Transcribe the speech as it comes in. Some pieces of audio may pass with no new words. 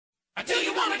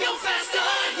wanna go faster,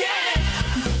 yeah.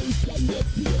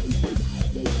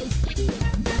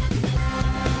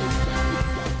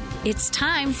 It's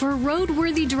time for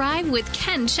RoadWorthy Drive with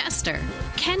Ken Chester.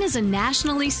 Ken is a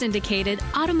nationally syndicated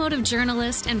automotive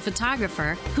journalist and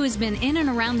photographer who has been in and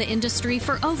around the industry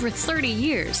for over 30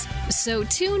 years. So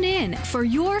tune in for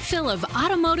your fill of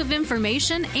automotive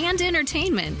information and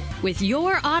entertainment with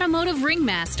your automotive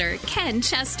ringmaster, Ken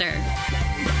Chester.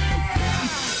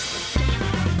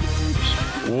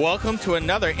 Welcome to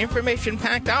another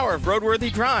information-packed hour of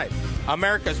RoadWorthy Drive,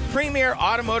 America's premier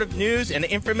automotive news and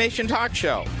information talk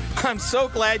show. I'm so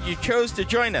glad you chose to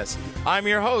join us. I'm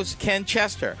your host, Ken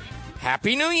Chester.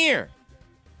 Happy New Year!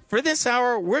 For this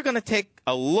hour, we're going to take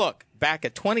a look back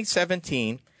at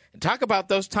 2017 and talk about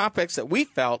those topics that we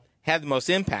felt had the most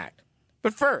impact.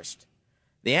 But first,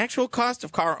 the actual cost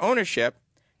of car ownership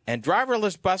and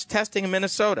driverless bus testing in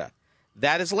Minnesota.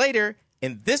 That is later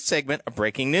in this segment of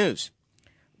Breaking News.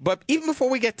 But even before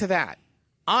we get to that,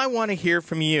 I want to hear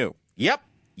from you. Yep,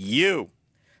 you.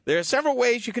 There are several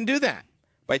ways you can do that.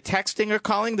 By texting or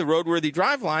calling the RoadWorthy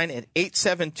Drive line at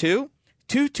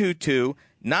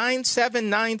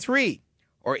 872-222-9793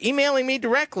 or emailing me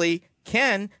directly,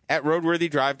 Ken at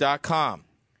roadworthydrive.com.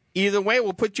 Either way,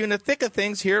 we'll put you in the thick of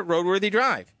things here at RoadWorthy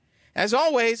Drive. As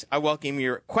always, I welcome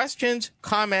your questions,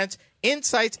 comments,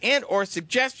 insights, and or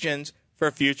suggestions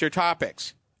for future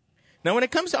topics. Now, when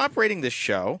it comes to operating this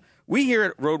show, we here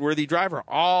at RoadWorthy Drive are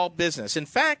all business. In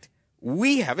fact,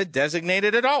 we have a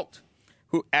designated adult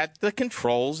who at the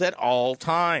controls at all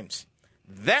times.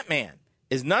 That man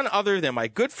is none other than my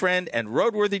good friend and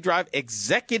RoadWorthy Drive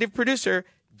executive producer,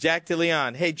 Jack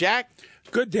DeLeon. Hey, Jack.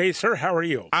 Good day, sir. How are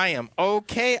you? I am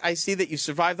okay. I see that you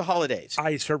survived the holidays.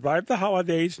 I survived the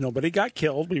holidays. Nobody got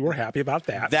killed. We were happy about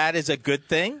that. That is a good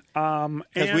thing,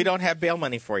 because we don't have bail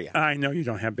money for you. I know you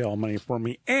don't have bail money for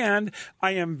me. And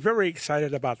I am very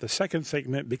excited about the second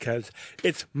segment because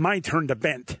it's my turn to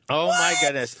vent. Oh, my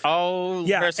goodness. Oh,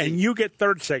 yeah, mercy. and you get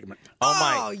third segment. Oh,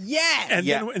 my. Oh, yes. And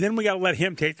then we got to let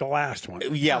him take the last one.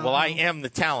 Yeah, well, I am the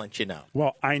talent, you know.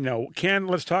 Well, I know. Ken,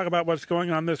 let's talk about what's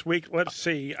going on this week. Let's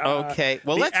see. Okay.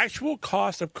 Well, the actual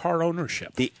cost of car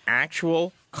ownership. The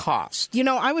actual cost. You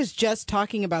know, I was just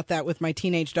talking about that with my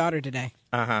teenage daughter today.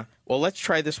 Uh-huh. Well, let's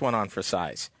try this one on for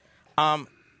size.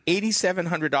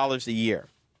 $8,700 a year.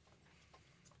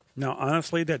 Now,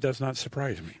 honestly, that does not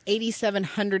surprise me.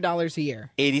 $8,700 a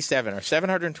year. 87 or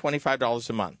 $725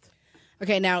 a month.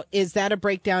 Okay, now, is that a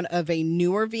breakdown of a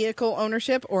newer vehicle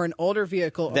ownership or an older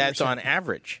vehicle ownership? That's on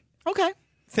average. Okay.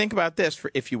 Think about this,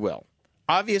 if you will.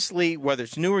 Obviously, whether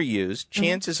it's new or used,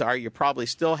 chances are you probably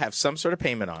still have some sort of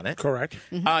payment on it. Correct.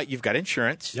 You've got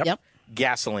insurance. Yep.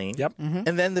 Gasoline. Yep.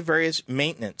 And then the various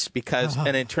maintenance, because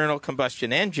an internal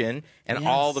combustion engine and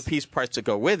all the piece parts that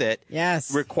go with it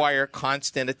require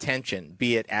constant attention,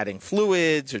 be it adding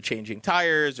fluids or changing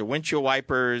tires or windshield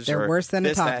wipers. They're worse than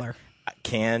a toddler.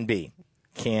 Can be.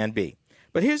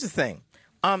 But here's the thing.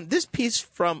 This piece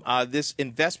from this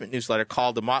investment newsletter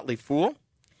called The Motley Fool,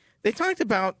 they talked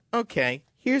about, okay,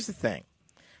 here's the thing.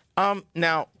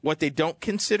 Now, what they don't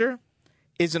consider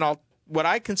is what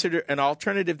I consider an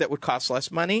alternative that would cost less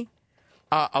money,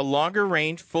 a longer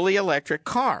range, fully electric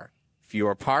car,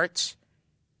 fewer parts,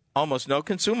 almost no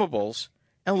consumables,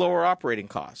 and lower operating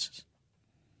costs.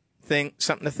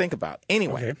 Something to think about.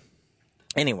 Anyway,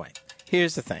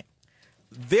 here's the thing.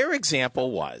 Their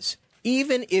example was,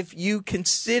 even if you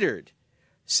considered,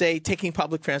 say, taking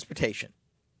public transportation,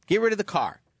 get rid of the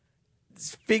car,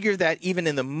 figure that even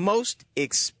in the most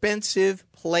expensive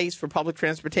place for public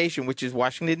transportation, which is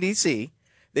Washington, D.C.,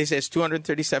 they say it's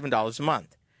 $237 a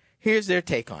month. Here's their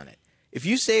take on it. If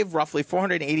you save roughly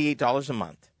 $488 a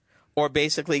month, or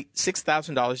basically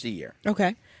 $6,000 a year,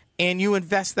 and you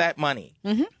invest that money,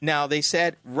 now they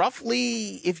said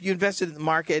roughly if you invested in the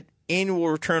market, annual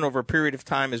return over a period of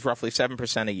time is roughly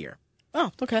 7% a year. Oh,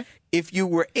 okay. If you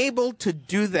were able to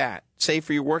do that, say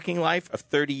for your working life of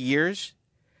 30 years,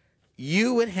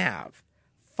 you would have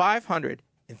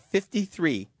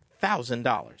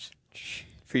 $553,000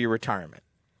 for your retirement.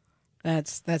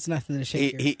 That's nothing to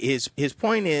shake His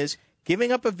point is,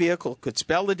 giving up a vehicle could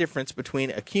spell the difference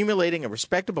between accumulating a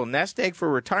respectable nest egg for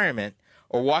retirement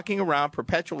or walking around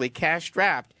perpetually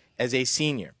cash-strapped as a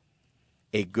senior.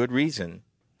 A good reason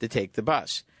to take the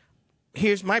bus.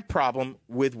 Here's my problem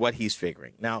with what he's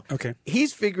figuring. Now,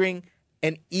 he's figuring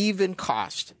an even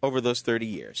cost over those 30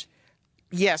 years.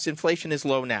 Yes, inflation is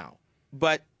low now,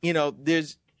 but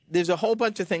there's a whole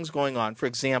bunch of things going on. For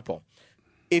example,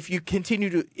 if you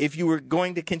were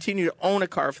going to continue to own a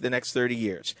car for the next 30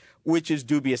 years, which is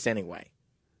dubious anyway,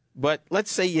 but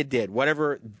let's say you did,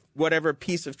 whatever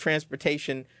piece of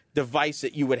transportation device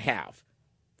that you would have,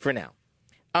 For now.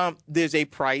 There's a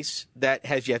price that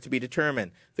has yet to be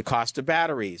determined. The cost of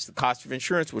batteries, the cost of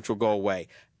insurance, which will go away.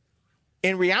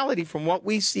 In reality, from what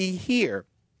we see here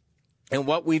and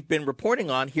what we've been reporting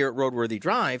on here at RoadWorthy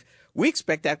Drive, we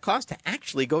expect that cost to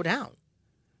actually go down.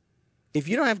 If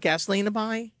you don't have gasoline to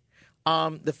buy,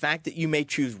 the fact that you may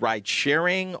choose ride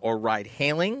sharing or ride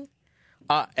hailing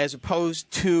as opposed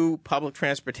to public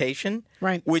transportation,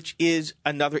 right, which is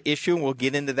another issue, and we'll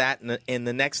get into that in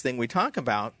the next thing we talk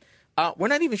about. We're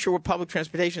not even sure what public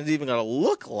transportation is even going to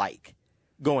look like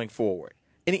going forward.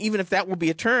 And even if that will be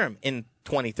a term in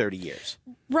 20, 30 years.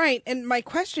 Right. And my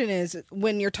question is,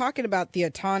 when you're talking about the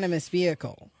autonomous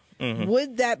vehicle,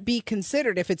 would that be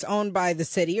considered, if it's owned by the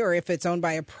city or if it's owned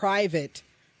by a private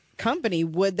company,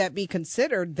 would that be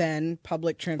considered then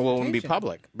public transportation? Well, it wouldn't be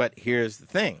public. But here's the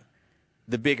thing.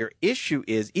 The bigger issue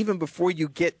is, even before you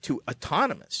get to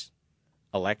autonomous,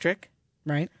 electric,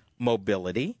 right,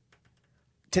 mobility.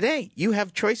 Today, you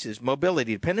have choices,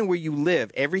 mobility, depending where you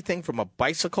live, everything from a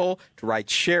bicycle to ride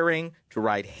sharing to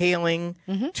ride hailing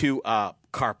to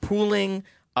carpooling,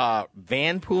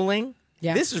 van pooling.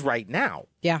 Yeah. This is right now.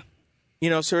 Yeah. You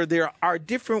know, so there are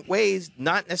different ways,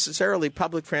 not necessarily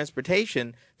public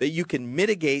transportation, that you can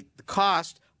mitigate the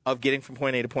cost of getting from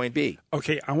point A to point B.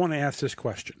 Okay, I want to ask this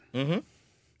question.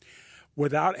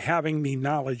 Without having the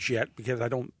knowledge yet, because I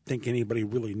don't think anybody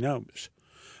really knows.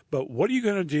 But what are you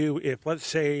going to do if, let's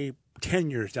say, 10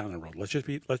 years down the road? Let's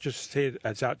just say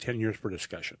it's out 10 years for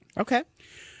discussion. Okay.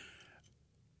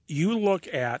 You look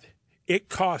at, it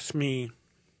costs me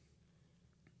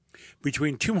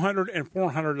between $200 and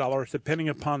 $400, depending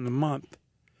upon the month,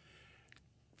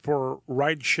 for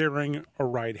ride sharing or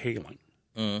ride hailing.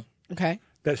 Okay.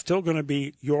 That's still going to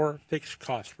be your fixed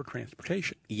cost for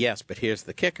transportation. Yes, but here's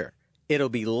the kicker. It'll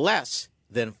be less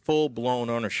than full-blown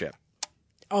ownership.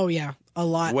 Oh, yeah. A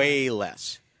lot. Way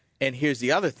less. And here's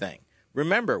the other thing.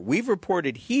 Remember, we've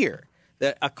reported here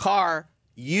that a car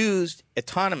used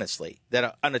autonomously,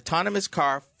 that an autonomous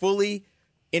car fully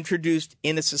introduced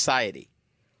into society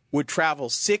would travel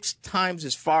 6 times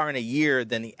as far in a year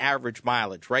than the average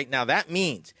mileage. Right now, that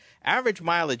means average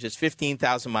mileage is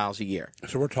 15,000 miles a year.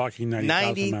 So we're talking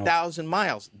 90,000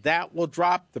 miles. That will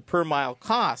drop the per mile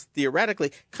cost,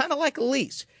 theoretically, kind of like a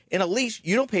lease. In a lease,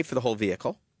 you don't pay for the whole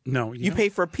vehicle. No. You pay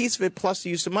for a piece of it plus the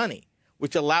use of money,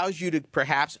 which allows you to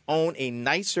perhaps own a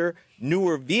nicer,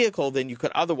 newer vehicle than you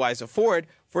could otherwise afford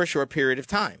for a short period of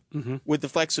time, with the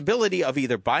flexibility of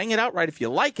either buying it outright if you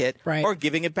like it or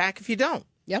giving it back if you don't.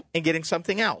 Yep. And getting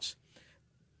something else.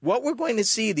 What we're going to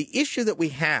see, the issue that we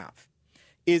have,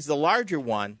 is the larger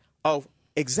one of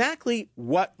exactly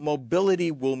what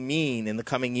mobility will mean in the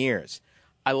coming years.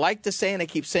 I like to say, and I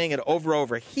keep saying it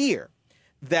over here,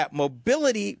 that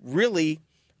mobility really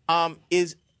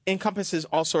encompasses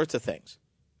all sorts of things.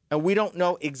 And we don't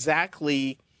know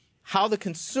exactly how the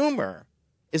consumer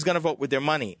is going to vote with their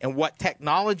money and what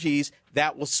technologies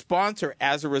that will sponsor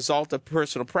as a result of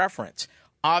personal preference.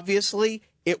 Obviously,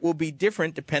 it will be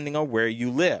different depending on where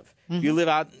you live. If you live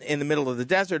out in the middle of the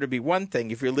desert, it'll be one thing.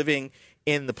 If you're living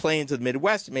in the plains of the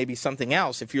Midwest, it may be something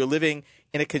else. If you're living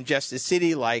in a congested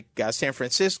city like San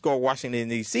Francisco or Washington,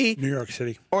 D.C. New York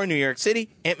City,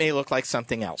 it may look like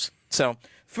something else. So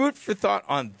food for thought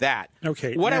on that.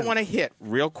 Okay. What now, I want to hit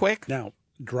real quick. Now,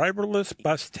 driverless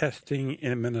bus testing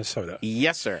in Minnesota.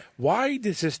 Yes, sir. Why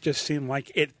does this just seem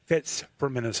like it fits for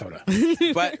Minnesota?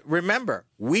 But remember,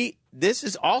 this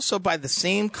is also by the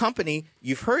same company.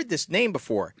 You've heard this name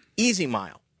before, Easy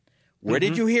Mile. Where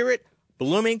did you hear it?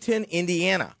 Bloomington,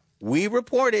 Indiana. We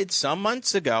reported some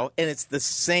months ago, and it's the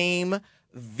same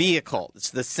vehicle. It's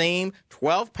the same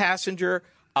 12-passenger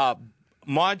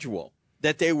module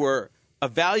that they were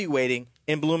evaluating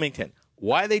in Bloomington.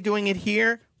 Why are they doing it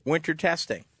here? Winter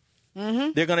testing.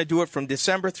 They're going to do it from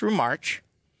December through March,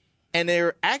 and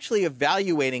they're actually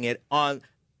evaluating it on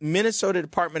Minnesota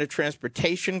Department of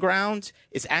Transportation grounds.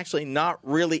 It's actually not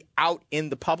really out in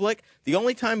the public. The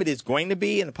only time it is going to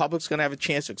be, and the public's going to have a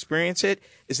chance to experience it,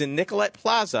 is in Nicollet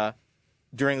Plaza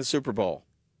during the Super Bowl.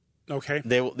 Okay.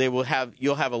 You'll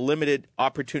have a limited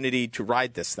opportunity to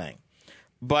ride this thing.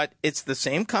 But it's the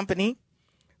same company,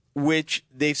 which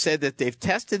they've said that they've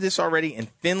tested this already in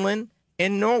Finland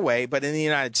and Norway, but in the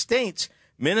United States,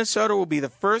 Minnesota will be the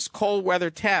first cold weather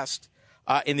test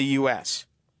in the U.S.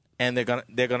 And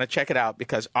they're gonna check it out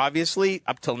because obviously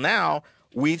up till now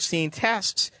we've seen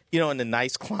tests, in the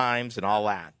nice climbs and all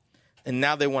that, and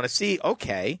now they want to see,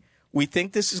 okay, we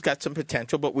think this has got some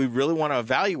potential, but we really want to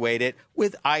evaluate it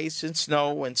with ice and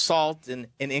snow and salt and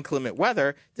inclement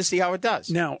weather to see how it does.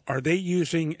 Now, are they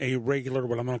using a regular,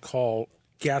 what I'm going to call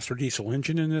gas or diesel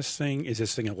engine in this thing? Is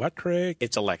this thing electric?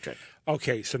 It's electric.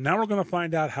 Okay, so now we're going to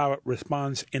find out how it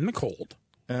responds in the cold.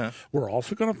 We're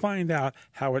also going to find out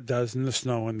how it does in the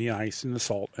snow and the ice and the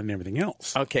salt and everything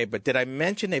else. Okay, but did I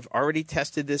mention they've already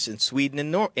tested this in Sweden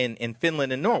and in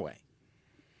Finland and Norway,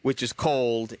 which is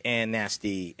cold and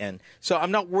nasty. And so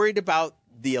I'm not worried about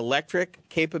the electric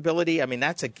capability. I mean,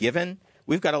 that's a given.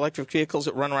 We've got electric vehicles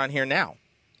that run around here now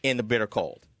in the bitter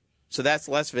cold. So that's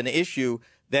less of an issue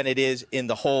than it is in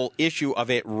the whole issue of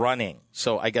it running.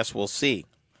 So I guess we'll see.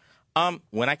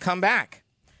 When I come back,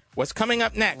 what's coming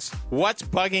up next? What's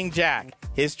bugging Jack?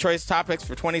 His choice topics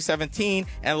for 2017.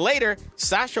 And later,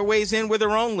 Sasha weighs in with her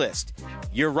own list.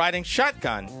 You're riding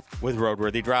shotgun with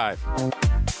RoadWorthy Drive.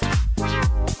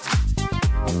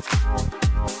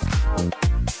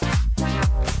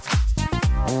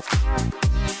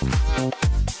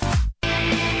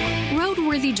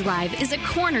 RoadWorthy Drive is a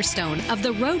cornerstone of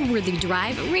the RoadWorthy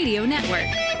Drive radio network.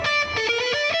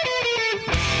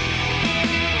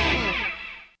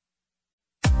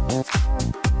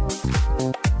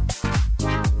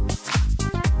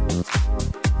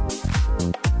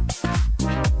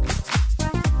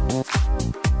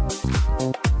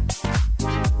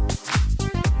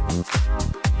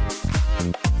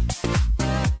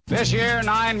 This year,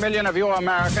 9 million of you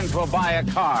Americans will buy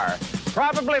a car,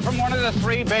 probably from one of the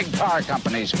 3 big car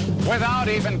companies, without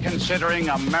even considering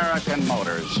American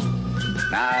Motors.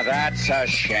 Now, that's a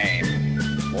shame.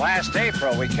 Last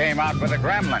April, we came out with a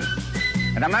Gremlin,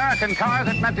 an American car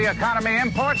that met the economy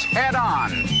imports head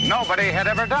on. Nobody had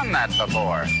ever done that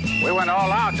before. We went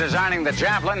all out designing the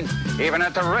Javelin, even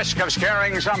at the risk of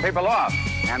scaring some people off,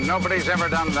 and nobody's ever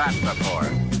done that before.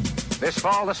 This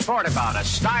fall, the Sportabout, a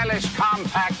stylish,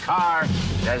 compact car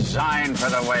designed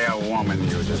for the way a woman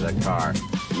uses a car.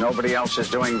 Nobody else is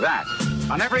doing that.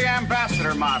 On every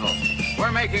Ambassador model,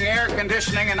 we're making air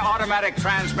conditioning and automatic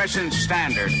transmissions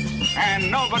standard,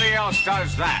 and nobody else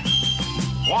does that.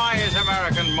 Why is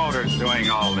American Motors doing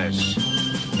all this?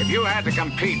 If you had to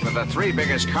compete with the 3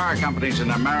 biggest car companies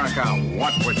in America,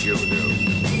 what would you do?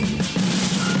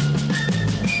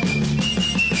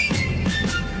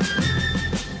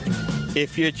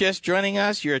 If you're just joining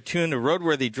us, you're tuned to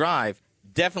RoadWorthy Drive,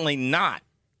 definitely not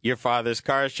your father's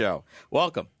car show.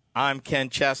 Welcome. I'm Ken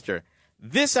Chester.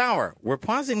 This hour, we're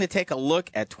pausing to take a look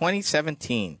at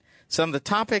 2017. Some of the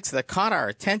topics that caught our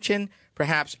attention,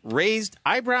 perhaps raised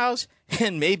eyebrows,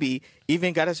 and maybe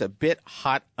even got us a bit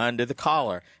hot under the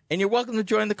collar. And you're welcome to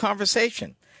join the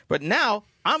conversation. But now,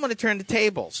 I'm going to turn the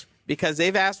tables because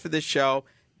they've asked for this show.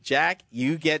 Jack,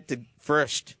 you get to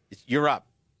first. You're up.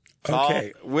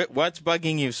 Okay. What's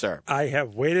bugging you, sir? I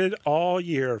have waited all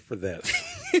year for this.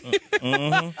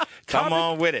 Come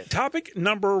on with it. Topic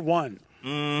number 1.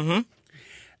 Mm-hmm.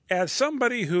 As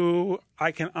somebody who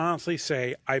I can honestly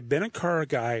say I've been a car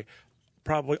guy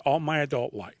probably all my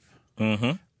adult life.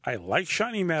 Mm-hmm. I like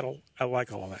shiny metal. I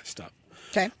like all that stuff.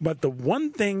 Okay. But the one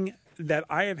thing that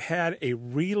I have had a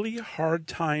really hard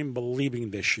time believing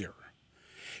this year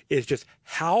is just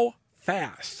how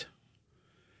fast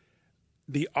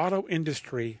the auto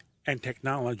industry and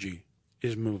technology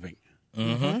is moving.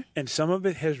 Mm-hmm. And some of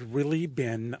it has really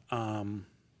been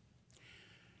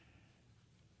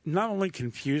not only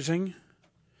confusing,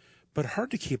 but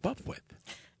hard to keep up with.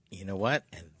 You know what?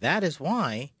 And that is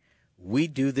why we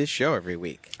do this show every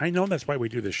week. I know that's why we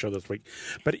do this show this week.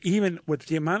 But even with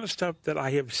the amount of stuff that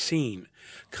I have seen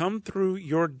come through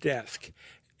your desk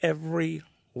every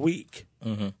week,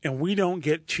 and we don't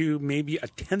get to maybe a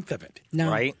tenth of it. No.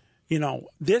 Right? You know,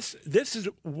 this is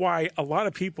why a lot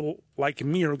of people like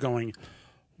me are going,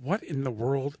 what in the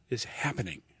world is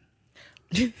happening?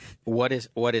 What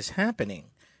is happening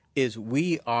is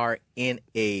we are in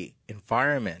a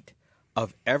environment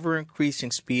of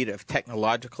ever-increasing speed of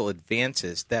technological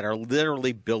advances that are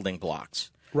literally building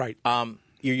blocks. Right.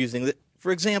 You're using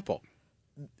for example,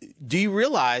 do you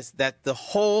realize that the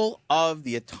whole of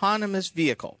the autonomous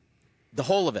vehicle, the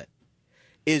whole of it,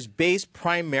 is based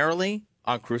primarily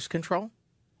on cruise control?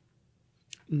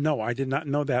 No, I did not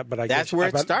know that, but That's where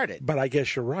it started. But I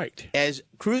guess you're right. As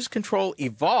cruise control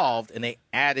evolved and they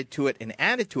added to it,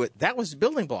 that was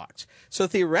building blocks. So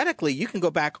theoretically, you can go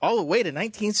back all the way to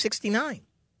 1969.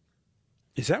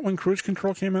 Is that when cruise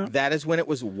control came out? That is when it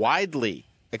was widely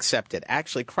accepted.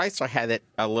 Actually, Chrysler had it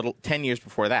 10 years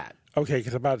before that. Okay,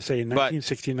 because I'm about to say in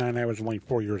 1969, I was only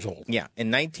 4 years old. Yeah, in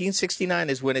 1969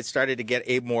 is when it started to get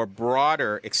a more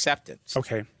broader acceptance.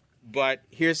 Okay. But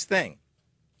here's the thing.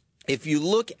 If you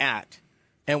look at,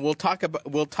 and we'll talk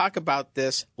about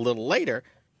this a little later,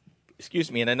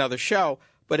 in another show,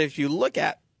 but if you look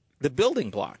at the building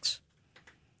blocks,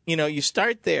 you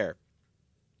start there.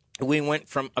 we went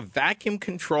from a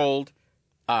vacuum-controlled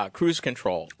cruise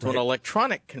control to an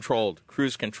electronic-controlled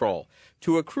cruise control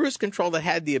to a cruise control that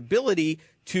had the ability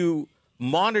to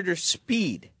monitor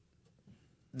speed,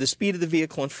 the speed of the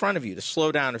vehicle in front of you, to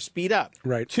slow down or speed up.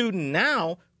 Right. To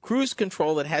now cruise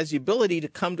control that has the ability to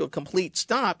come to a complete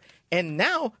stop, and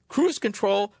now cruise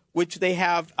control, which they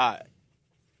have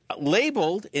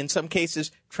labeled, in some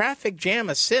cases, traffic jam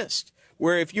assist,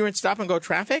 where if you're in stop-and-go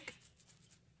traffic,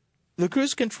 the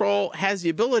cruise control has the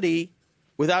ability,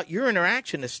 without your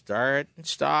interaction, to start and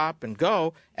stop and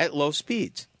go at low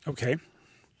speeds. Okay.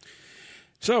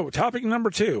 So, topic number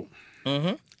 2.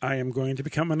 I am going to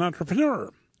become an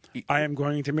entrepreneur. I am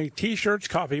going to make T-shirts,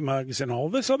 coffee mugs, and all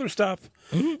this other stuff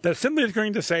that simply is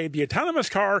going to say, the autonomous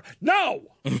car, no!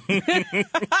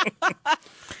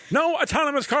 No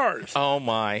autonomous cars. Oh,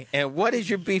 my. And what is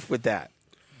your beef with that?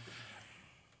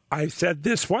 I said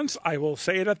this once. I will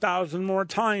say it 1,000 more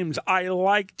times. I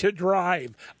like to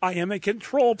drive. I am a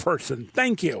control person.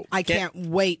 Thank you. I can't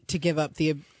wait to give up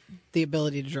the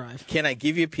ability to drive. Can I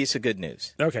give you a piece of good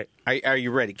news? Okay. Are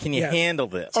you ready? Can you handle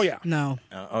this? Oh, yeah. No.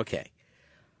 Okay.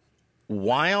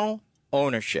 While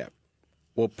ownership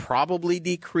will probably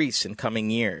decrease in coming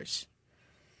years,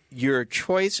 your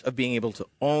choice of being able to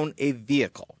own a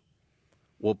vehicle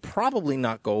will probably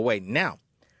not go away. Now,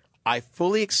 I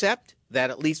fully accept that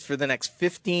at least for the next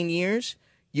 15 years,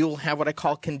 you'll have what I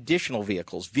call conditional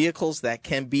vehicles, vehicles that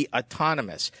can be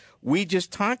autonomous. We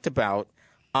just talked about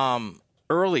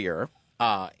earlier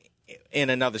in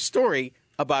another story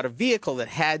about a vehicle that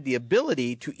had the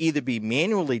ability to either be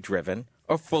manually driven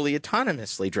or fully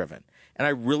autonomously driven. And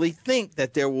I really think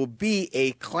that there will be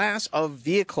a class of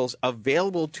vehicles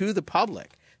available to the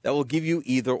public that will give you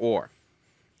either or.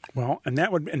 Well, and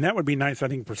that would be nice, I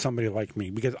think, for somebody like me,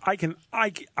 because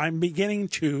I'm beginning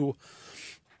to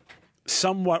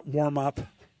somewhat warm up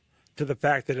to the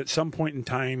fact that at some point in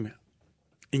time,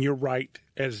 and you're right,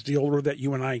 as the older that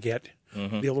you and I get,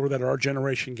 the older that our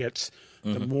generation gets,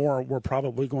 the more we're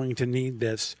probably going to need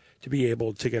this to be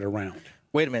able to get around.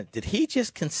 Wait a minute. Did he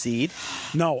just concede?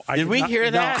 No, I did we not, hear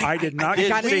that? No, I did not. Did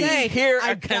Gotta we say, hear a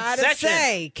I gotta concession?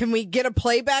 say, can we get a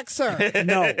playback, sir?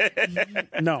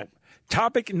 No.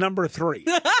 Topic number 3.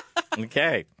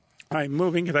 Okay. I'm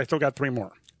moving because I still got 3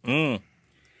 more.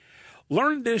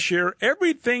 Learned this year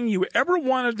everything you ever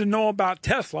wanted to know about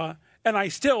Tesla, and I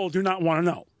still do not want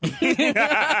to know.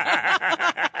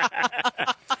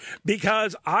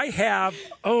 Because I have,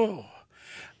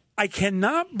 I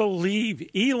cannot believe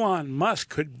Elon Musk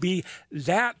could be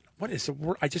that, what is the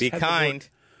word? I just Be had the kind. word.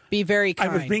 Be very kind.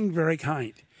 I was being very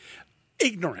kind.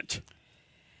 Ignorant,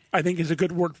 I think, is a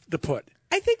good word to put.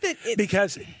 I think that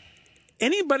Because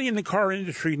anybody in the car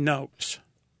industry knows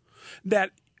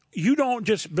that you don't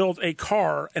just build a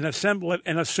car and assemble it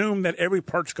and assume that every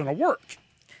part's going to work.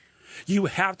 You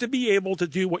have to be able to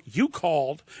do what you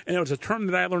called, and it was a term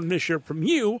that I learned this year from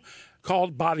you,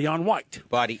 called body on white.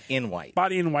 Body in white.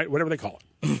 Body in white, whatever they call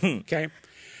it. Okay?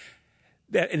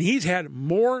 And he's had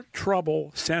more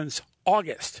trouble since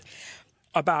August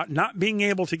about not being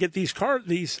able to get these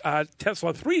Tesla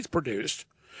 3s produced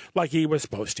like he was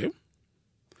supposed to.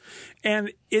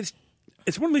 And it's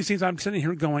one of these things I'm sitting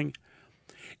here going,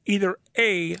 either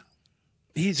A,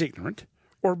 he's ignorant,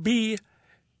 or B,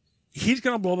 he's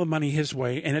going to blow the money his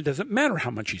way, and it doesn't matter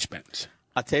how much he spends.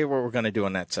 I'll tell you what we're going to do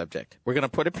on that subject. We're going to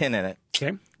put a pin in it.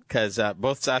 Okay. Because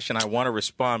both Sasha and I want to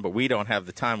respond, but we don't have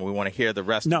the time. We want to hear the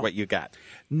rest of what you got.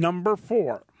 Number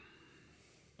 4.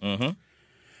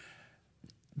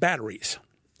 Batteries.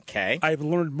 Okay. I've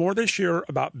learned more this year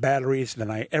about batteries than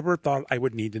I ever thought I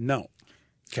would need to know.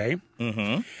 Okay?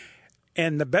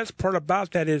 And the best part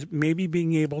about that is maybe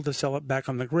being able to sell it back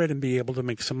on the grid and be able to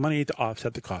make some money to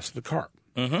offset the cost of the car.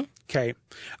 Okay?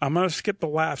 I'm going to skip the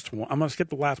last one.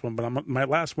 But my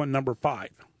last one, number 5.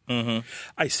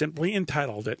 I simply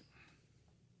entitled it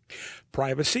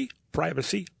Privacy,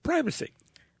 Privacy, Privacy.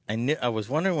 I was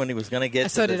wondering when he was going to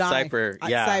get So to the did I.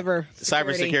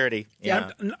 cybersecurity.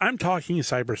 Yeah. I'm talking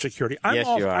cybersecurity. Yes,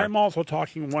 you are. I'm also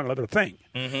talking one other thing,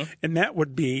 and that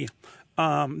would be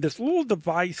this little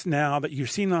device now that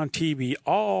you've seen on TV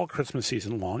all Christmas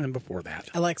season long and before that.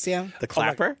 Alexia. The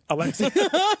clapper? Alexa.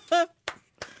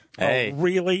 Hey. Oh,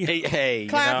 really? Hey,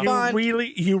 Clap you know, on.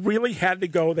 You really had to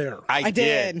go there. I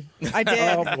did. I did.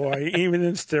 Oh boy, even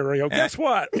in stereo. Guess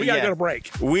what? We gotta Yeah. go to break.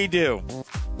 We do.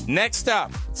 Next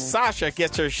up, Sasha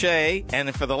gets her shay,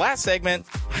 and for the last segment,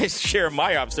 I share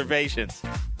my observations.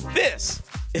 This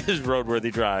is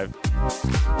RoadWorthy Drive.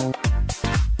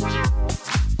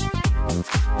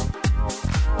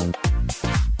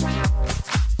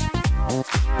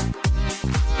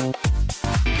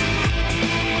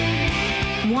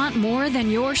 Want more than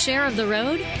your share of the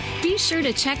road? Be sure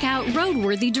to check out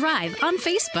RoadWorthy Drive on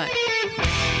Facebook.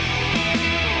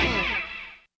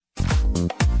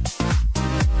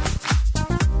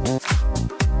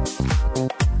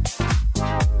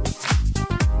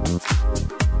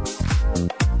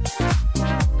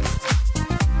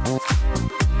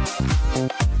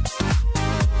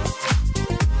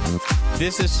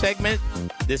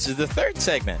 This is the third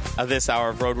segment of this hour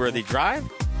of RoadWorthy Drive.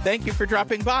 Thank you for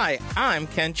dropping by. I'm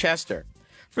Ken Chester.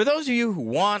 For those of you who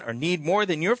want or need more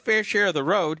than your fair share of the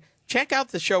road, check out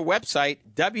the show website,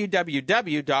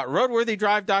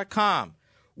 www.roadworthydrive.com.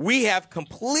 We have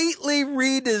completely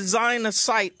redesigned the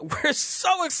site. We're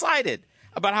so excited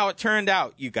about how it turned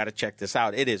out. You got to check this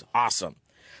out. It is awesome.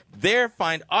 There,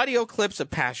 find audio clips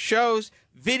of past shows,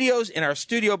 videos in our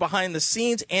studio behind the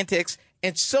scenes antics,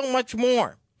 and so much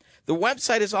more. The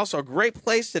website is also a great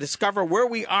place to discover where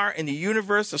we are in the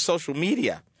universe of social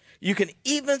media. You can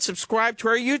even subscribe to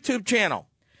our YouTube channel.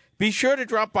 Be sure to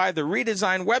drop by the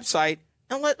redesigned website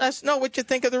and let us know what you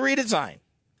think of the redesign.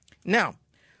 Now,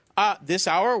 this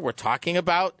hour, we're talking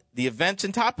about the events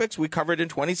and topics we covered in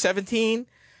 2017.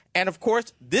 And, of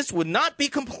course, this would not be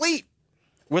complete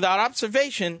without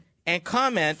observation and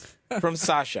comment from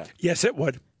Sasha. Yes, it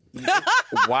would.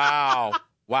 Wow.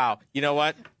 You know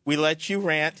what? We let you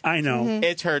rant. I know. Mm-hmm.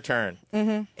 It's her turn.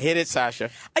 Mm-hmm. Hit it, Sasha.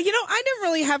 I didn't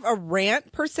really have a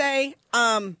rant per se.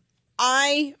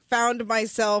 I found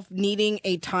myself needing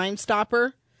a time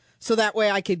stopper so that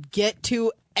way I could get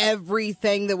to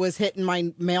everything that was hitting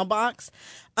my mailbox.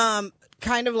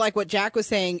 Kind of like what Jack was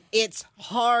saying, it's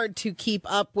hard to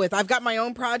keep up with. I've got my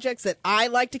own projects that I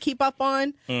like to keep up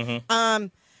on. Mm-hmm.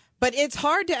 But it's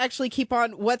hard to actually keep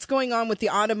on what's going on with the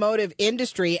automotive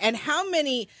industry and how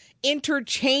many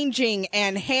interchanging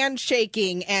and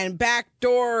handshaking and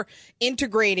backdoor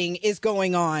integrating is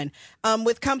going on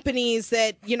with companies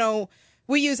that,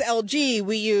 we use LG,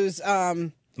 we use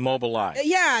Mobileye.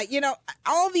 Yeah,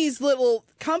 all these little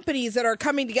companies that are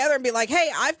coming together and be like, hey,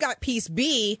 I've got piece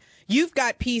B, you've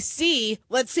got piece C,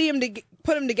 let's see them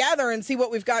put them together and see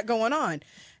what we've got going on.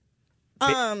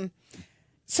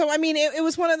 So, it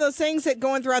was one of those things that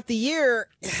going throughout the year,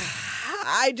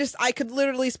 I could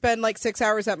literally spend like 6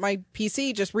 hours at my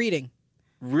PC just reading.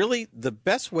 Really, the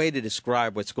best way to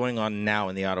describe what's going on now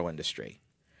in the auto industry,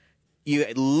 you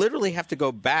literally have to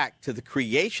go back to the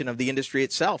creation of the industry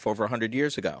itself over 100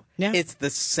 years ago. Yeah. It's the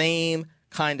same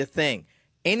kind of thing.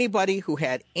 Anybody who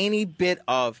had any bit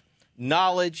of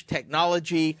knowledge,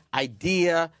 technology,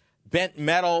 idea, bent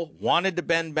metal, wanted to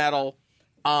bend metal,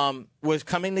 was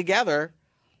coming together.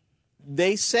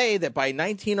 They say that by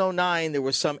 1909, there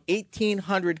were some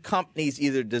 1,800 companies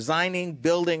either designing,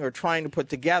 building, or trying to put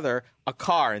together a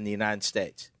car in the United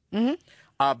States. Mm-hmm.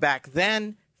 Back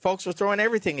then, folks were throwing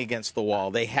everything against the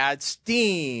wall. They had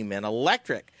steam and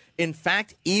electric. In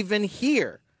fact, even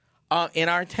here in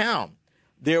our town,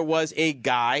 there was a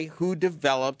guy who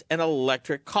developed an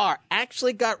electric car,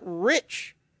 actually got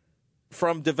rich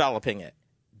from developing it,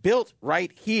 built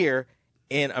right here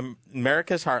in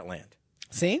America's heartland.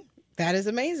 See? That is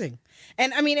amazing.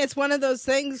 And it's one of those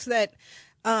things that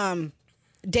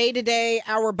day to day,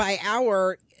 hour by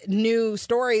hour, new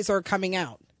stories are coming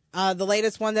out. The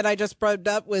latest one that I just brought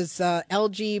up was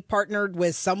LG partnered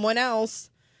with someone else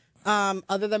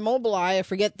other than Mobileye. I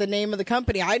forget the name of the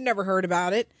company. I'd never heard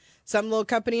about it. Some little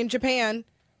company in Japan.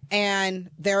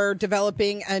 And they're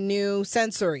developing a new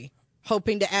sensory,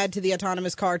 hoping to add to the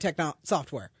autonomous car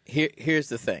software. Here's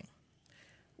the thing.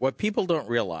 What people don't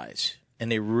realize,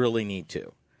 and they really need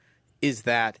to, is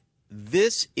that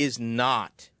this is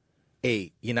not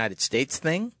a United States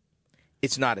thing.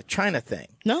 It's not a China thing.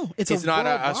 No, it's not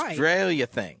an worldwide. Australia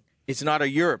thing. It's not a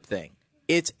Europe thing.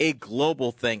 It's a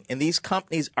global thing. And these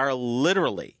companies are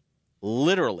literally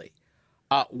working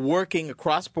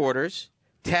across borders,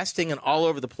 testing and all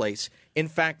over the place. In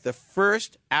fact, the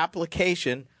first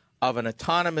application of an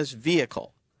autonomous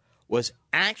vehicle was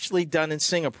actually done in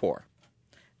Singapore.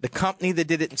 The company that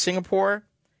did it in Singapore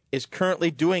is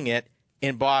currently doing it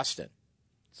in Boston.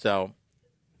 So,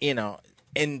 and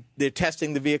they're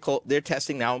testing the vehicle. They're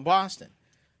testing now in Boston.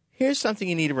 Here's something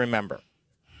you need to remember.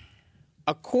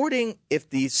 If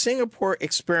the Singapore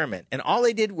experiment, and all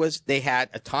they did was they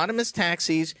had autonomous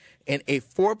taxis in a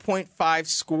 4.5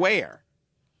 square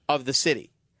of the city.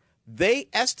 They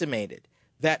estimated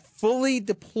that fully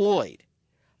deployed,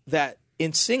 that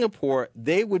in Singapore,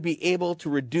 they would be able to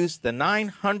reduce the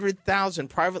 900,000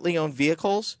 privately owned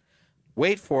vehicles,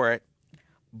 wait for it,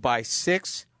 by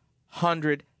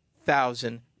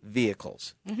 600,000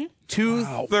 vehicles. Mm-hmm.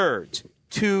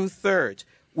 Two-thirds.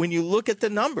 When you look at the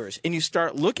numbers and you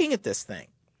start looking at this thing,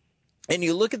 and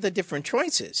you look at the different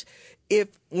choices,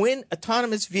 when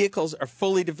autonomous vehicles are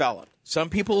fully developed, some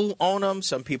people will own them,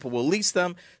 some people will lease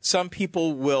them, some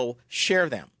people will share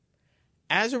them.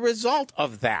 As a result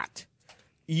of that,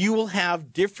 you will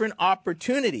have different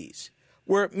opportunities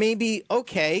where maybe,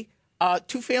 okay,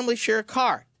 two families share a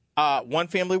car. One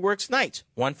family works nights.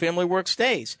 One family works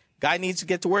days. Guy needs to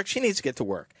get to work. She needs to get to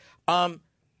work. The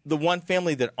one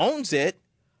family that owns it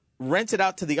rents it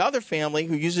out to the other family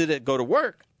who uses it to go to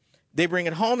work. They bring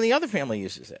it home and the other family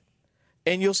uses it.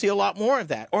 And you'll see a lot more of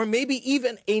that. Or maybe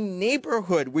even a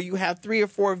neighborhood where you have 3 or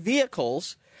 4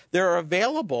 vehicles that are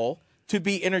available to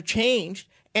be interchanged.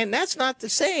 And that's not to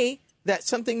say that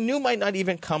something new might not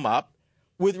even come up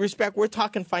with respect. We're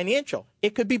talking financial.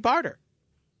 It could be barter.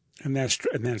 And that's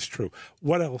true.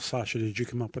 What else, Sasha, did you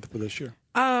come up with for this year?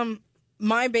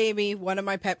 My baby, one of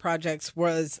my pet projects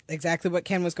was exactly what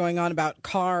Ken was going on about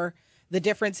the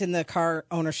difference in the car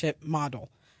ownership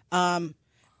model.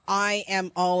 I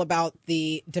am all about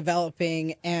the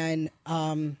developing and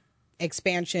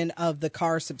expansion of the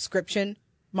car subscription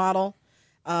model.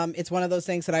 It's one of those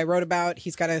things that I wrote about.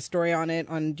 He's got a story on it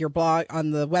on your blog, on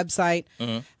the website,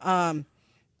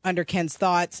 under Ken's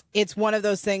Thoughts. It's one of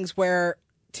those things where,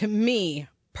 to me,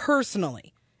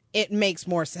 personally, it makes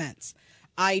more sense.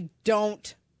 I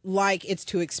don't like it's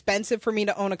too expensive for me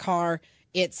to own a car.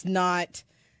 It's not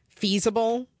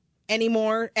feasible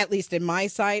anymore, at least in my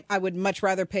sight. I would much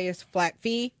rather pay a flat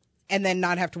fee and then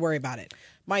not have to worry about it.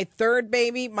 My third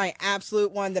baby, my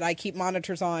absolute one that I keep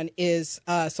monitors on is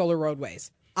solar roadways.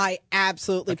 I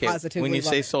absolutely positively When you love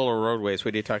say it. solar roadways,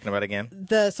 what are you talking about again?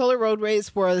 The Solar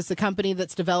Roadways was the company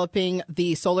that's developing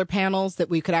the solar panels that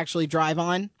we could actually drive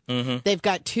on. Mm-hmm. They've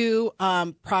got 2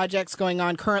 projects going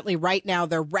on currently right now.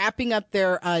 They're wrapping up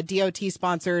their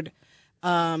DOT-sponsored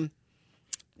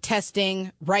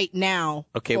testing right now.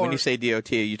 Okay, when you say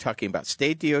DOT, are you talking about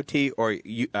state DOT or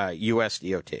U.S.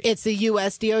 DOT? It's the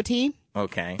U.S. DOT.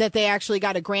 Okay. That they actually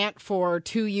got a grant for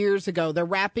 2 years ago. They're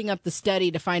wrapping up the study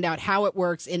to find out how it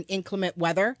works in inclement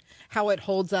weather, how it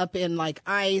holds up in like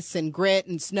ice and grit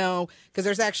and snow. Because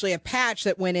there's actually a patch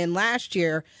that went in last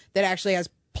year that actually has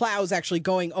plows actually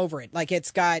going over it. Like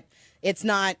it's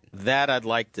not. That I'd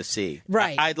like to see.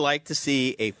 Right. I'd like to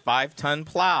see a 5-ton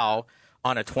plow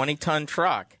on a 20-ton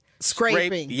truck.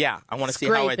 Scraping. Yeah, I want to see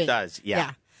how it does.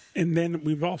 Yeah. And then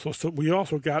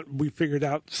we figured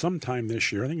out sometime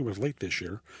this year, I think it was late this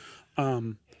year,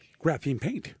 graphene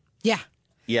paint. Yeah.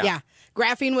 Yeah.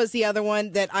 Graphene was the other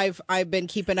one that I've been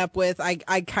keeping up with.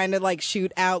 I kind of like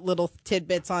shoot out little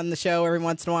tidbits on the show every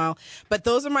once in a while. But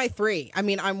those are my 3. I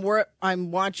mean,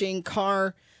 I'm watching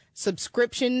car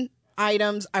subscription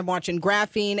items, I'm watching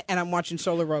graphene, and I'm watching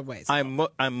solar roadways. I'm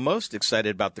most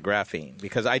excited about the graphene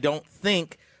because I don't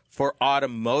think for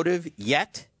automotive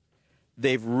yet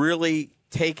they've really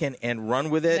taken and run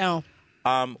with it. No,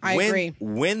 I agree.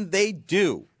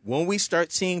 When we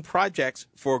start seeing projects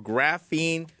for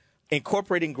graphene,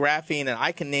 incorporating graphene, and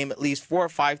I can name at least 4 or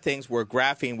 5 things where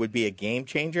graphene would be a game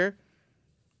changer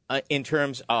in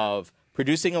terms of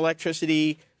producing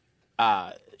electricity,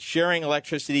 sharing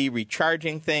electricity,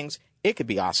 recharging things, it could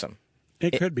be awesome.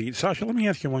 It could be. Sasha, let me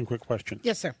ask you one quick question.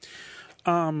 Yes, sir.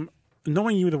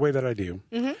 Knowing you the way that I do,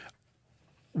 mm-hmm.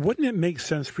 wouldn't it make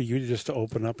sense for you just to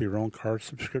open up your own car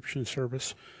subscription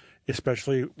service,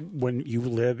 especially when you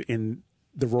live in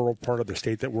the rural part of the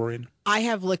state that we're in? I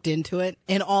have looked into it.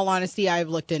 In all honesty, I've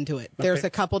looked into it. Okay. There's a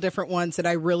couple different ones that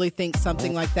I really think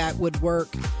something like that would work,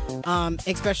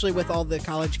 especially with all the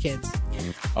college kids.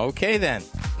 Okay, then.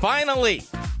 Finally,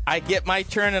 I get my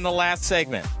turn in the last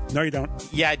segment. No, you don't.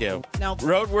 Yeah, I do. Nope.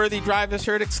 RoadWorthy Drive is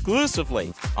heard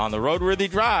exclusively on the RoadWorthy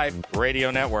Drive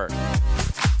Radio Network.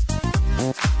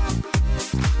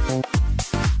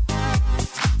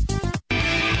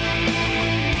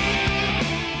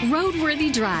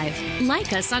 RoadWorthy Drive.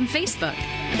 Like us on Facebook.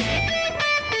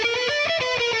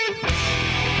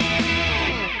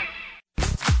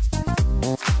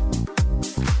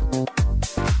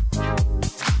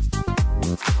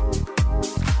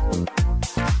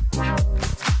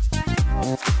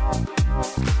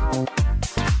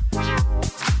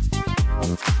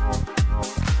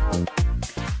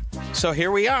 So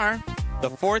here we are, the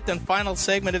 4th and final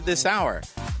segment of this hour.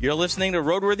 You're listening to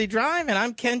RoadWorthy Drive, and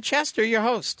I'm Ken Chester, your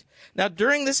host. Now,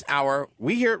 during this hour,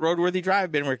 we here at RoadWorthy Drive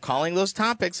have been recalling those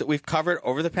topics that we've covered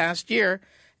over the past year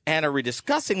and are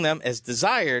rediscussing them as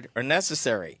desired or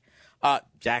necessary.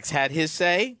 Jack's had his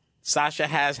say. Sasha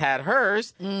has had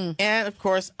hers. And, of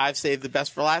course, I've saved the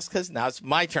best for last because now it's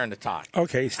my turn to talk.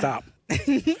 Okay, stop.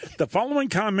 The following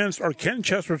comments are Ken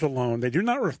Chester's alone. They do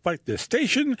not reflect this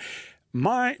station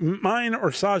Mine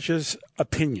or Sasha's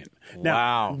opinion.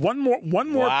 Now, Wow. one more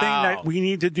thing that we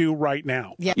need to do right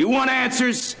now. Yeah. You want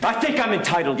answers? I think I'm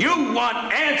entitled. You want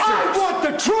answers? I want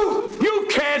the truth. You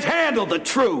can't handle the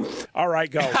truth. All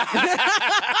right, go.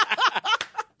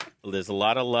 There's a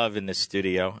lot of love in this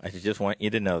studio. I just want you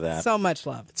to know that. So much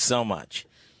love. So much.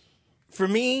 For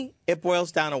me, it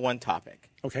boils down to one topic.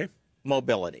 Okay.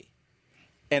 Mobility.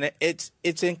 And it's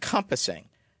encompassing.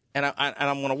 And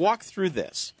I'm going to walk through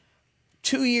this.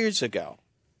 2 years ago,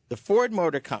 the Ford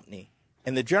Motor Company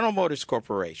and the General Motors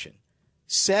Corporation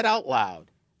said out loud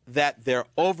that their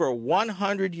over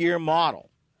 100-year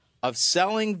model of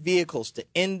selling vehicles to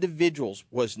individuals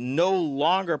was no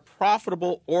longer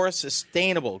profitable or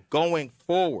sustainable going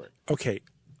forward. Okay.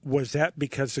 Was that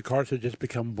because the cars had just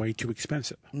become way too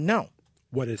expensive? No.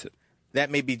 What is it? That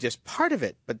may be just part of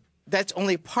it, but that's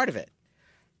only part of it.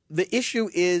 The issue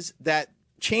is that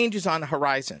change is on the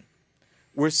horizon.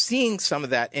 We're seeing some of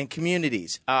that in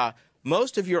communities.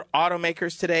 Most of your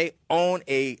automakers today own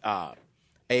a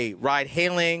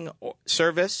ride-hailing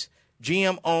service.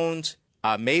 GM owns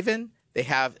Maven. They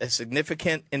have a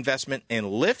significant investment in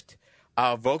Lyft.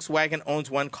 Volkswagen owns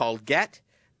one called Get.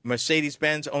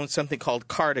 Mercedes-Benz owns something called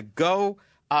Car2Go.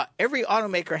 Every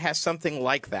automaker has something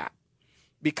like that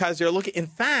because they're looking. In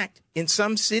fact, in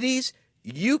some cities,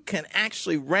 you can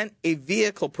actually rent a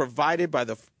vehicle provided by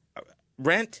the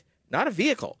not a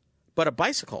vehicle, but a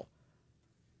bicycle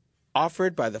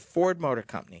offered by the Ford Motor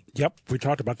Company. Yep. We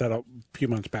talked about that a few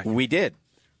months back. We did.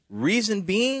 Reason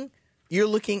being, you're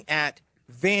looking at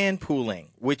van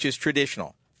pooling, which is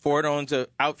traditional. Ford owns an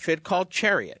outfit called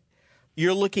Chariot.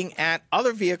 You're looking at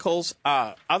other vehicles,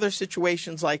 other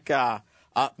situations like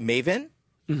Maven,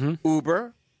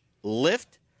 Uber, Lyft.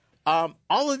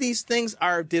 All of these things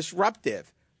are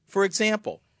disruptive. For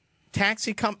example,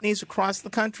 taxi companies across the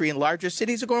country in larger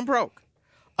cities are going broke.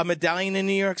 A medallion in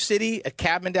New York City, a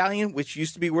cab medallion, which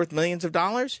used to be worth millions of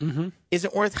dollars,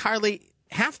 isn't worth hardly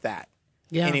half that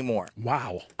anymore.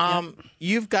 Wow.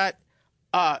 You've got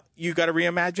to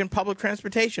reimagine public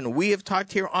transportation. We have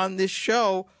talked here on this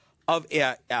show of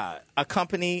a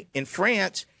company in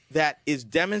France that is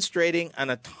demonstrating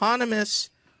an autonomous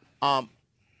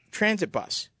transit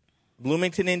bus,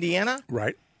 Bloomington, Indiana,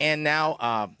 Right. and now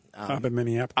Up in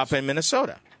Minneapolis. up in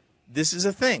Minnesota. This is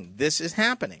a thing. This is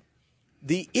happening.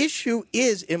 The issue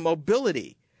is in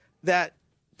mobility that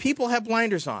people have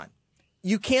blinders on.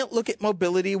 You can't look at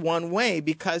mobility one way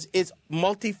because it's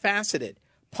multifaceted.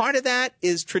 Part of that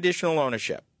is traditional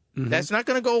ownership. That's not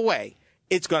going to go away.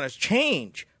 It's going to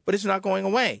change, but it's not going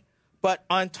away. But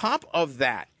on top of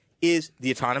that is the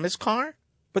autonomous car,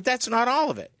 but that's not all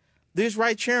of it. There's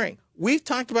ride sharing. We've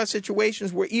talked about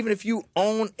situations where even if you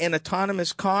own an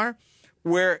autonomous car,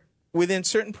 where within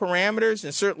certain parameters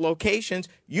and certain locations,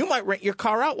 you might rent your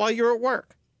car out while you're at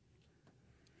work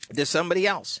to somebody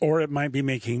else. Or it might be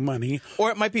making money.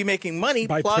 Or it might be making money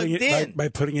by plugged putting it, in. By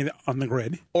putting it on the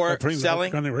grid. Or putting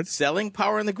selling, it on the grid. selling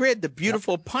power on the grid. The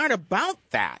beautiful part about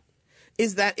that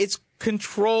is that it's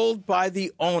controlled by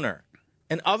the owner.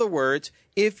 In other words,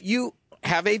 if you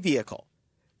have a vehicle,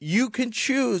 you can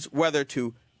choose whether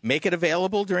to make it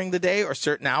available during the day or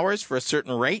certain hours for a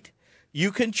certain rate.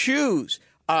 You can choose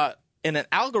in an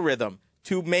algorithm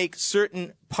to make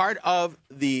certain part of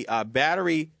the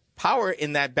battery power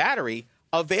in that battery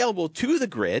available to the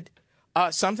grid.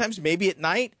 Sometimes maybe at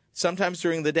night, sometimes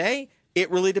during the day.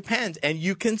 It really depends. And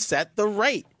you can set the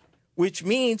rate, which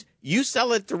means you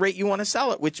sell it at the rate you want to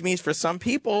sell it, which means for some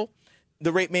people,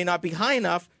 the rate may not be high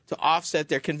enough to offset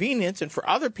their convenience. And for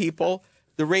other people,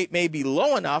 the rate may be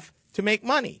low enough to make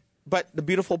money. But the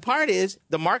beautiful part is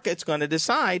the market's going to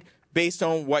decide based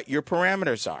on what your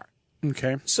parameters are.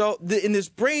 Okay. So in this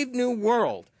brave new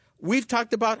world, we've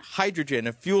talked about hydrogen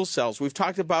and fuel cells. We've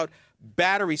talked about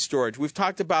battery storage. We've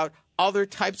talked about other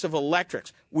types of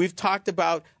electrics. We've talked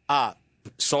about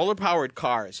solar-powered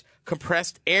cars,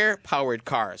 compressed air-powered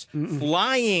cars,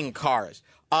 flying cars,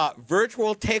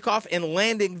 virtual takeoff and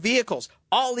landing vehicles.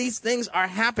 All these things are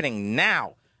happening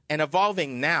now and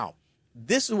evolving now.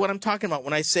 This is what I'm talking about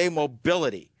when I say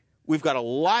mobility. We've got a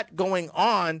lot going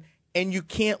on, and you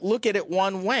can't look at it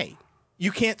one way.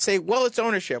 You can't say, well, it's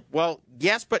ownership. Well,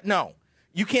 yes, but no.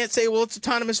 You can't say, well, it's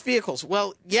autonomous vehicles.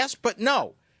 Well, yes, but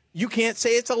no. You can't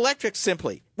say it's electric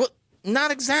simply. Well,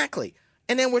 not exactly.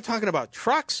 And then we're talking about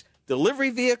trucks, delivery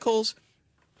vehicles,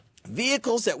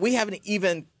 vehicles that we haven't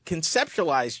even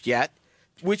conceptualized yet,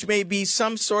 which may be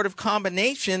some sort of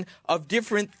combination of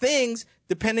different things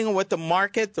depending on what the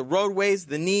market, the roadways,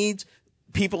 the needs,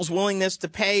 people's willingness to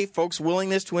pay, folks'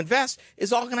 willingness to invest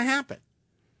is all going to happen.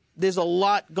 There's a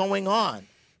lot going on.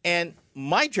 And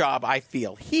my job, I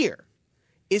feel, here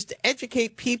is to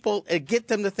educate people and get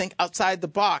them to think outside the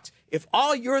box. If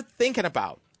all you're thinking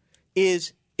about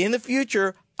is in the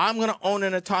future, I'm going to own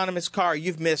an autonomous car,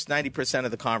 you've missed 90%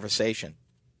 of the conversation.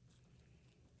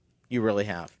 You really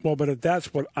have. Well, but if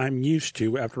that's what I'm used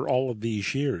to after all of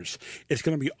these years, it's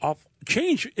going to be off.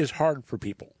 Change is hard for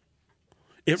people.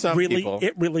 It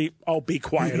really. Oh, be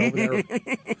quiet over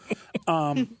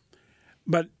there.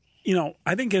 But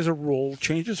I think as a rule,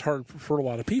 change is hard for a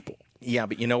lot of people. Yeah,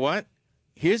 but you know what?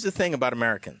 Here's the thing about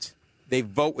Americans: they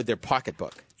vote with their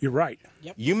pocketbook. You're right.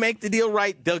 Yep. You make the deal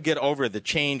right, they'll get over the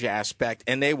change aspect,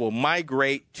 and they will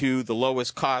migrate to the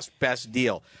lowest cost, best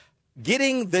deal.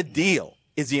 Getting the deal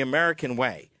is the American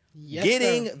way. Yes,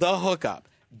 getting sir. the hookup.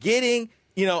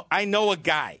 I know a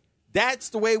guy. That's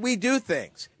the way we do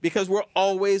things because we're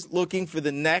always looking for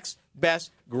the next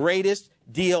best, greatest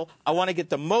deal. I want to get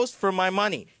the most for my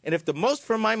money. And if the most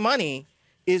for my money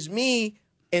is me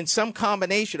in some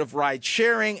combination of ride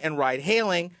sharing and ride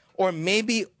hailing, or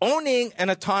maybe owning an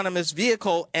autonomous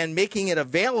vehicle and making it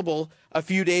available a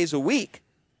few days a week,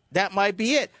 that might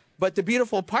be it. But the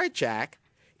beautiful part, Jack,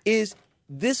 is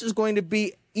this is going to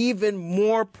be even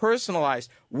more personalized.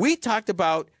 We talked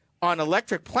about on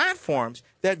electric platforms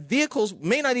that vehicles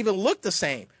may not even look the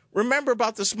same. Remember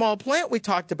about the small plant we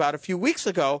talked about a few weeks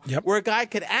ago, where a guy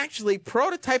could actually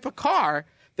prototype a car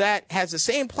that has the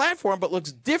same platform but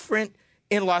looks different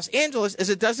in Los Angeles as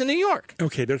it does in New York.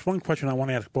 Okay, there's one question I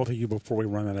want to ask both of you before we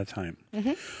run out of time.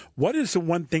 What is the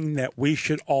one thing that we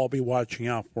should all be watching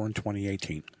out for in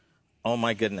 2018? Oh,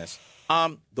 my goodness.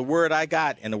 The word I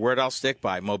got and the word I'll stick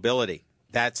by, mobility.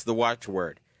 That's the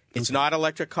watchword. It's not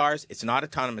electric cars. It's not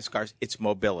autonomous cars. It's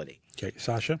mobility. Okay,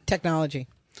 Sasha? Technology.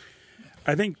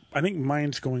 I think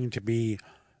mine's going to be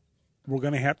we're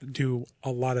going to have to do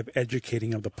a lot of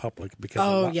educating of the public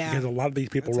because a lot of these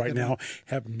people right now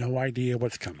have no idea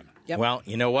what's coming. Yep. Well,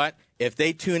 you know what? If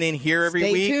they tune in here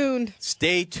every week,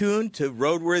 stay tuned to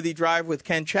RoadWorthy Drive with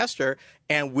Ken Chester,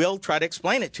 and we'll try to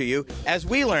explain it to you as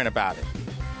we learn about it.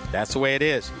 That's the way it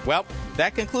is. Well,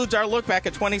 that concludes our look back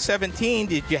at 2017.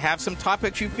 Did you have some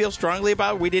topics you feel strongly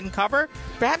about we didn't cover?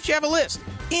 Perhaps you have a list.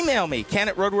 Email me, Ken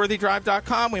at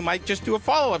RoadWorthyDrive.com. We might just do a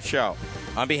follow-up show.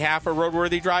 On behalf of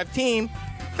RoadWorthy Drive team,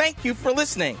 thank you for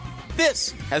listening.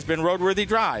 This has been RoadWorthy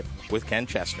Drive with Ken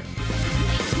Chester.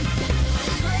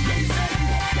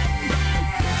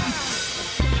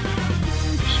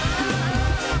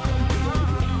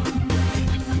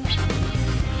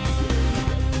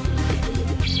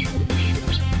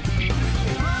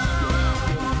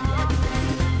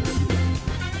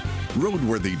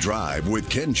 RoadWorthy Drive with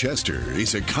Ken Chester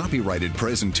is a copyrighted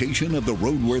presentation of the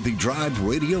RoadWorthy Drive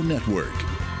Radio Network.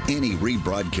 Any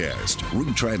rebroadcast,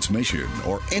 retransmission,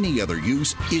 or any other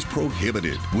use is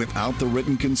prohibited without the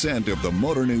written consent of the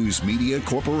Motor News Media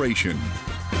Corporation.